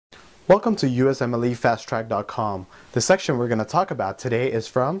Welcome to USMLEFasttrack.com. The section we're going to talk about today is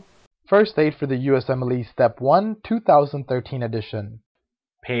from First Aid for the USMLE Step 1, 2013 edition.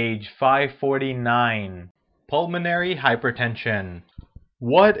 Page 549. Pulmonary hypertension.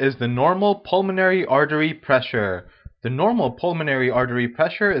 What is the normal pulmonary artery pressure? The normal pulmonary artery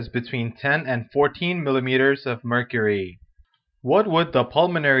pressure is between 10 and 14 millimeters of mercury. What would the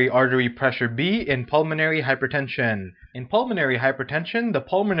pulmonary artery pressure be in pulmonary hypertension? In pulmonary hypertension, the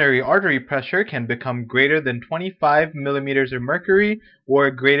pulmonary artery pressure can become greater than 25 millimeters of mercury or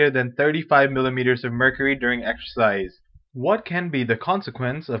greater than 35 millimeters of mercury during exercise. What can be the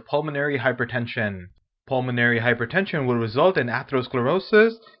consequence of pulmonary hypertension? Pulmonary hypertension will result in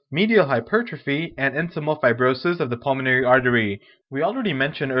atherosclerosis, medial hypertrophy, and intimal fibrosis of the pulmonary artery. We already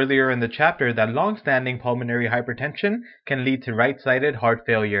mentioned earlier in the chapter that long-standing pulmonary hypertension can lead to right-sided heart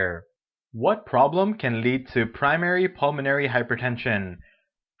failure. What problem can lead to primary pulmonary hypertension?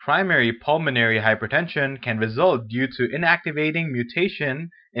 Primary pulmonary hypertension can result due to inactivating mutation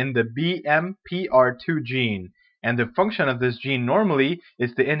in the BMPR2 gene, and the function of this gene normally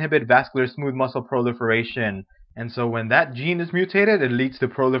is to inhibit vascular smooth muscle proliferation. And so when that gene is mutated, it leads to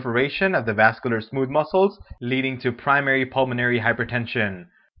proliferation of the vascular smooth muscles, leading to primary pulmonary hypertension.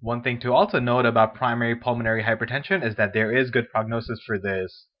 One thing to also note about primary pulmonary hypertension is that there is good prognosis for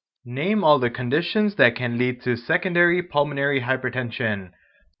this. Name all the conditions that can lead to secondary pulmonary hypertension.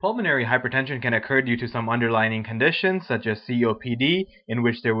 Pulmonary hypertension can occur due to some underlying conditions such as COPD, in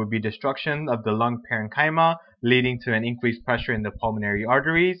which there would be destruction of the lung parenchyma, leading to an increased pressure in the pulmonary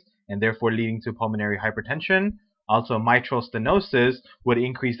arteries, and therefore leading to pulmonary hypertension. Also, mitral stenosis would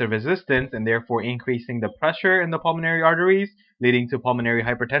increase the resistance and therefore increasing the pressure in the pulmonary arteries, leading to pulmonary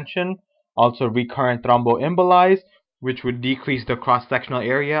hypertension. Also, recurrent thromboembolies, which would decrease the cross-sectional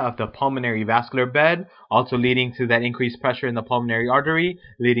area of the pulmonary vascular bed, also leading to that increased pressure in the pulmonary artery,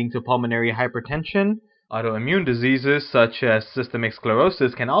 leading to pulmonary hypertension. Autoimmune diseases such as systemic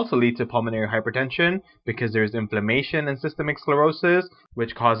sclerosis can also lead to pulmonary hypertension because there is inflammation in systemic sclerosis,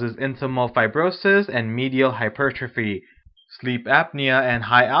 which causes intimal fibrosis and medial hypertrophy. Sleep apnea and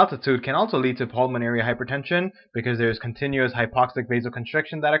high altitude can also lead to pulmonary hypertension because there is continuous hypoxic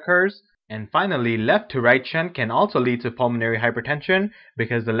vasoconstriction that occurs. And finally, left to right shunt can also lead to pulmonary hypertension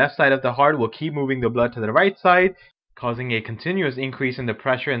because the left side of the heart will keep moving the blood to the right side, causing a continuous increase in the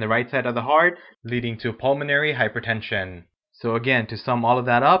pressure in the right side of the heart, leading to pulmonary hypertension. So again, to sum all of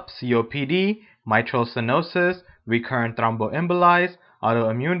that up, COPD, mitral stenosis, recurrent thromboembolies,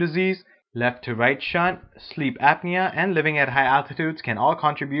 autoimmune disease, left to right shunt, sleep apnea, and living at high altitudes can all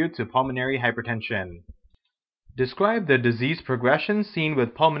contribute to pulmonary hypertension. Describe the disease progression seen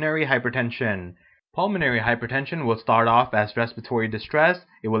with pulmonary hypertension. Pulmonary hypertension will start off as respiratory distress.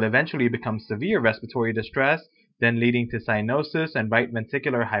 It will eventually become severe respiratory distress, then leading to cyanosis and right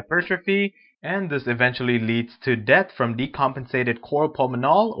ventricular hypertrophy, and this eventually leads to death from decompensated cor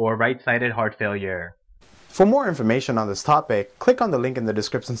pulmonale or right-sided heart failure. For more information on this topic, click on the link in the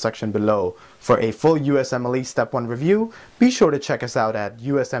description section below. For a full USMLE Step 1 review, be sure to check us out at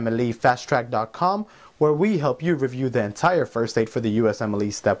USMLEFasttrack.com, where we help you review the entire first aid for the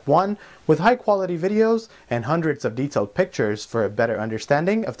USMLE Step 1 with high-quality videos and hundreds of detailed pictures for a better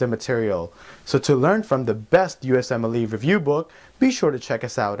understanding of the material. So to learn from the best USMLE review book, be sure to check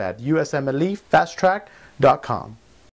us out at USMLEFasttrack.com.